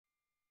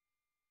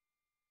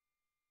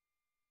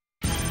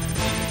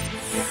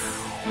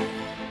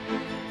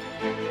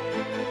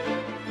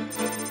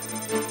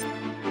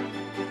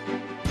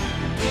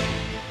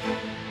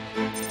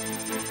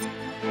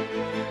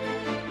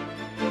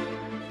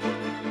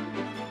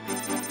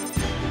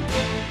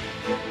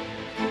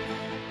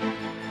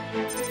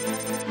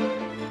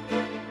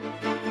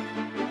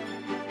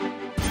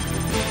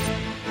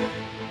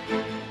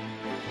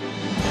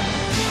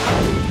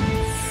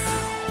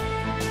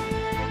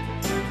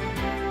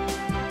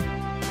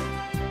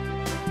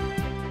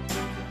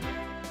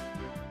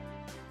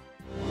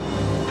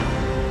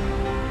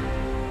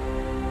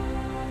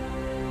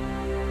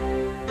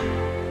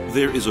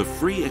There is a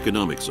free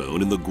economic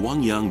zone in the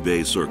Gwangyang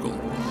Bay Circle.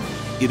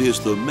 It is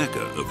the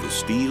mecca of the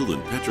steel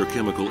and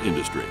petrochemical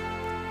industry.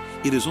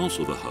 It is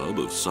also the hub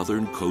of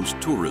southern coast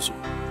tourism.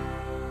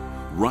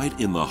 Right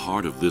in the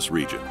heart of this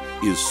region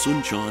is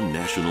Sunchon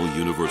National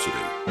University.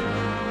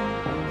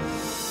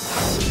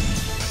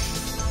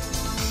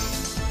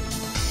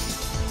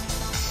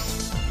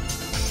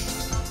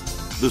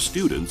 The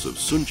students of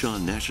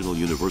Sunchon National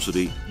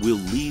University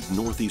will lead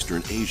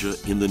Northeastern Asia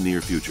in the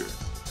near future.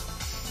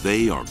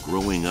 They are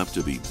growing up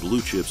to be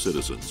blue-chip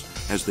citizens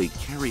as they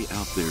carry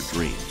out their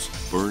dreams,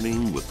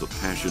 burning with the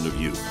passion of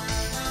youth.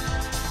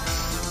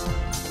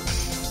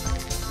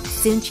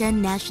 Sunchon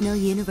National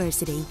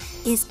University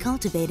is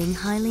cultivating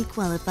highly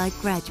qualified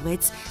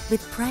graduates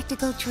with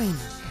practical training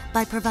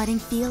by providing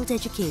field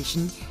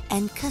education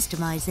and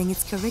customizing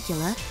its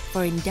curricula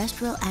for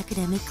industrial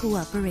academic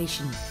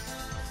cooperation.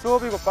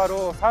 수업이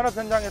곧바로 산업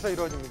현장에서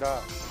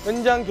이루어집니다.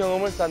 현장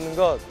경험을 쌓는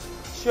것,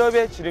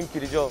 취업의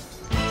지름길이죠.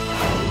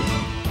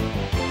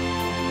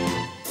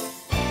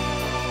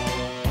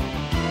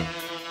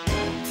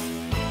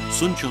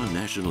 Sunchon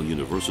National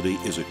University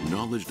is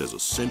acknowledged as a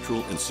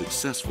central and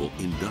successful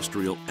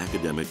industrial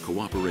academic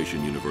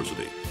cooperation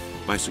university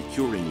by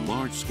securing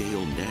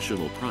large-scale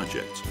national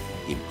projects,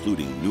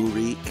 including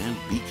NURI and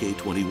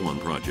BK21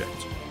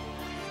 projects.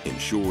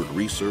 Ensured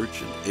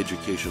research and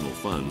educational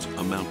funds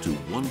amount to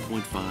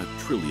 1.5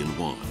 trillion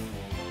won.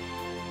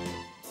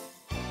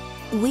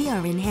 We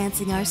are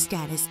enhancing our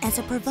status as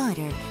a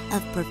provider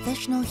of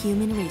professional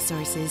human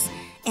resources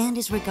and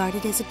is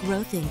regarded as a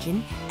growth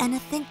engine and a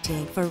think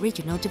tank for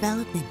regional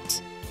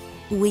development.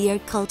 We are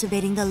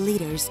cultivating the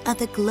leaders of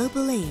the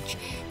global age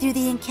through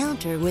the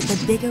encounter with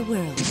the bigger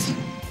world.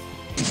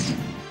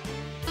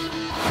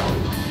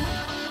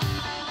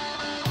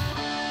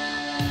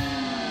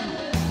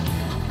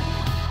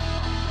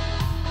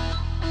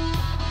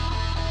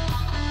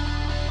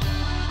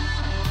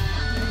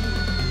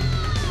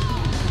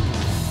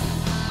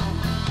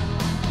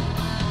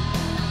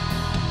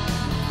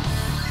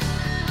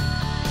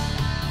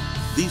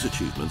 These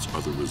achievements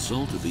are the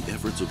result of the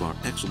efforts of our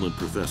excellent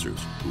professors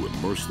who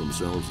immerse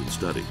themselves in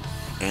study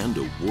and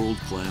a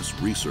world-class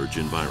research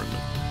environment.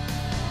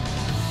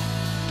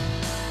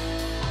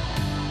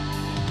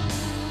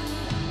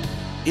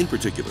 In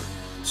particular,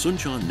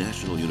 Sunchon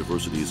National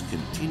University's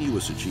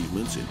continuous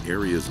achievements in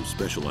areas of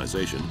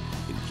specialization,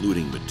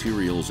 including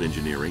materials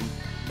engineering,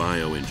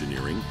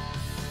 bioengineering,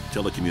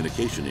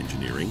 telecommunication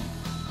engineering,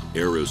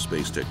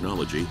 aerospace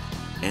technology,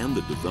 and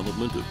the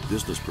development of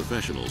business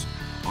professionals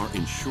are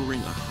ensuring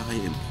a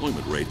high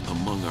employment rate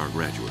among our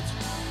graduates.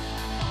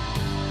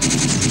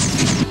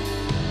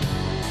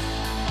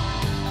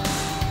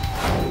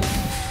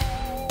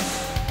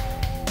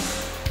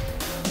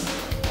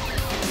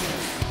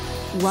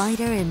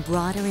 Wider and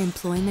broader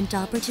employment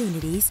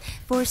opportunities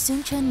for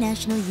Sunchon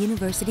National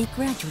University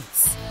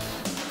graduates.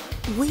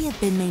 We have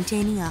been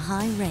maintaining a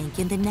high rank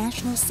in the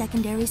National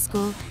Secondary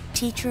School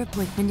Teacher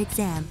Appointment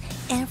Exam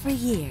every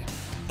year,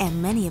 and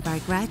many of our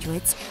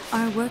graduates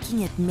are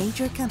working at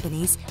major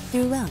companies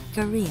throughout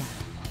Korea.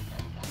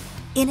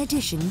 In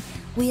addition,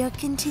 we are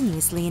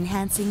continuously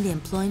enhancing the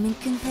employment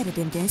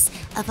competitiveness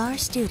of our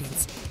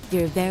students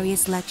through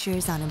various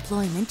lectures on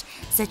employment,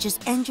 such as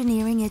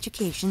engineering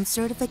education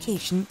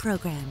certification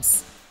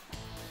programs.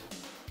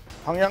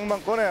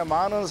 방향만권에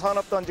많은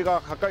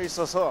산업단지가 가까이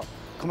있어서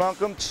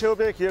그만큼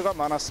취업의 기회가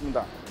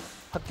많았습니다.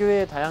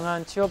 학교의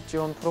다양한 취업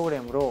지원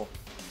프로그램으로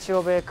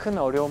취업에 큰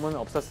어려움은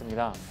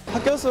없었습니다.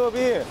 학교 수업이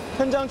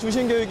현장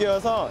중심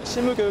교육이어서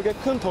실무 교육에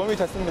큰 도움이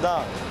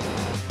됐습니다.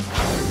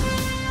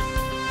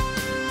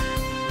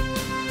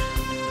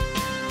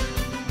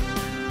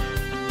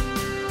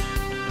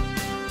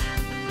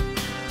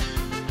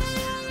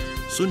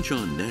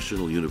 Sunchon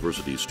National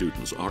University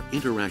students are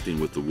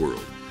interacting with the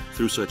world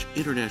through such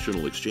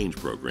international exchange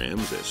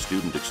programs as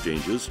student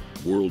exchanges,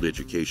 world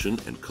education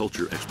and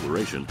culture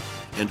exploration,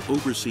 and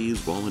overseas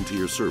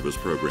volunteer service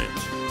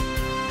programs.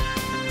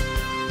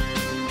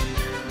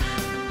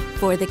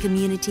 For the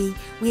community,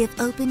 we have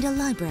opened a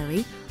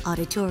library,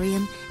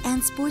 auditorium,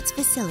 and sports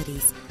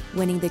facilities,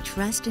 winning the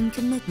trust and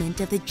commitment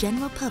of the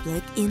general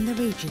public in the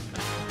region.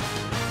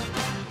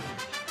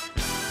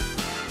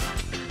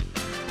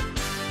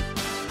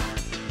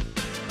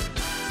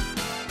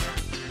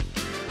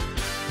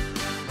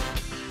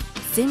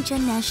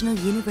 Sunchon National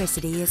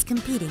University is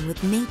competing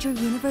with major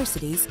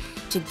universities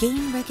to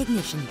gain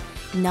recognition,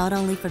 not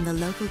only from the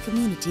local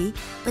community,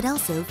 but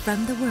also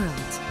from the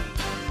world.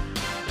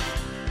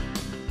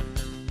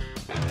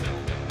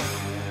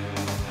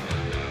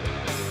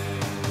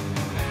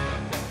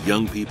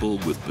 Young people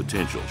with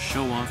potential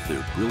show off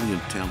their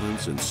brilliant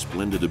talents and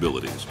splendid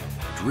abilities,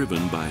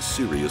 driven by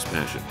serious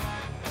passion.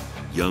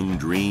 Young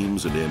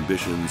dreams and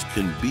ambitions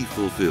can be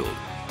fulfilled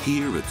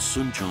here at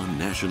Sunchon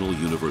National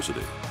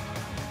University.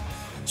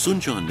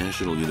 Sunchon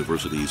National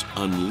University's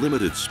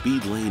unlimited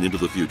speed lane into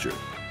the future.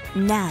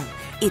 Now,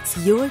 it's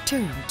your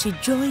turn to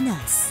join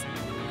us.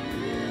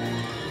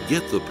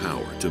 Get the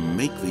power to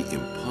make the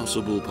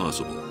impossible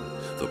possible.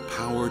 The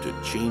power to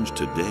change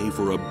today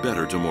for a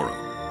better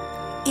tomorrow.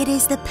 It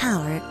is the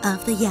power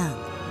of the young.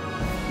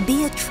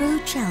 Be a true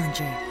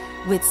challenger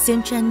with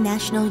Sunchon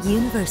National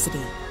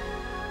University.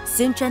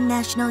 Sunchon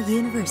National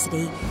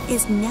University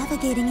is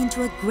navigating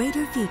into a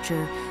greater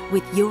future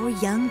with your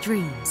young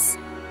dreams.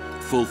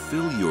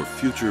 Fulfill your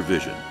future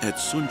vision at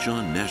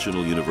Sunchon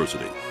National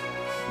University.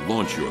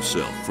 Launch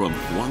yourself from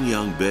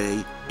Gwangyang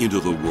Bay into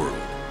the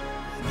world.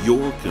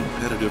 Your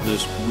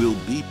competitiveness will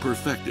be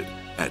perfected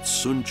at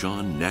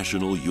Sunchon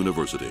National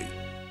University.